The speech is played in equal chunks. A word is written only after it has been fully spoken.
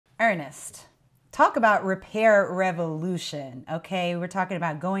Ernest, talk about repair revolution. Okay, we're talking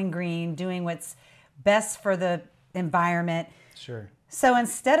about going green, doing what's best for the environment. Sure. So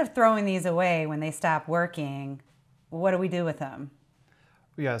instead of throwing these away when they stop working, what do we do with them?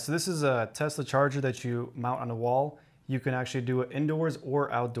 Yeah, so this is a Tesla charger that you mount on the wall. You can actually do it indoors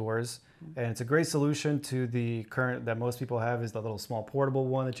or outdoors. And it's a great solution to the current that most people have is the little small portable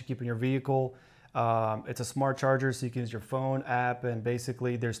one that you keep in your vehicle. It's a smart charger, so you can use your phone app, and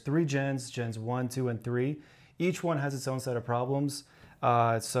basically there's 3 gens 1, 2, and 3. Each one has its own set of problems.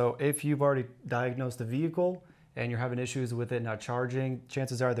 So if you've already diagnosed the vehicle and you're having issues with it not charging,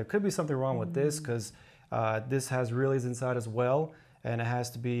 chances are there could be something wrong with this, because this has relays inside as well, and it has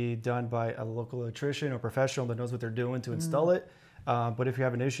to be done by a local electrician or professional that knows what they're doing to install it. But if you're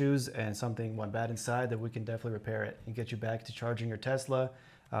having issues and something went bad inside, then we can definitely repair it and get you back to charging your Tesla.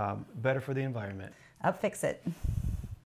 Better for the environment. UpFix it.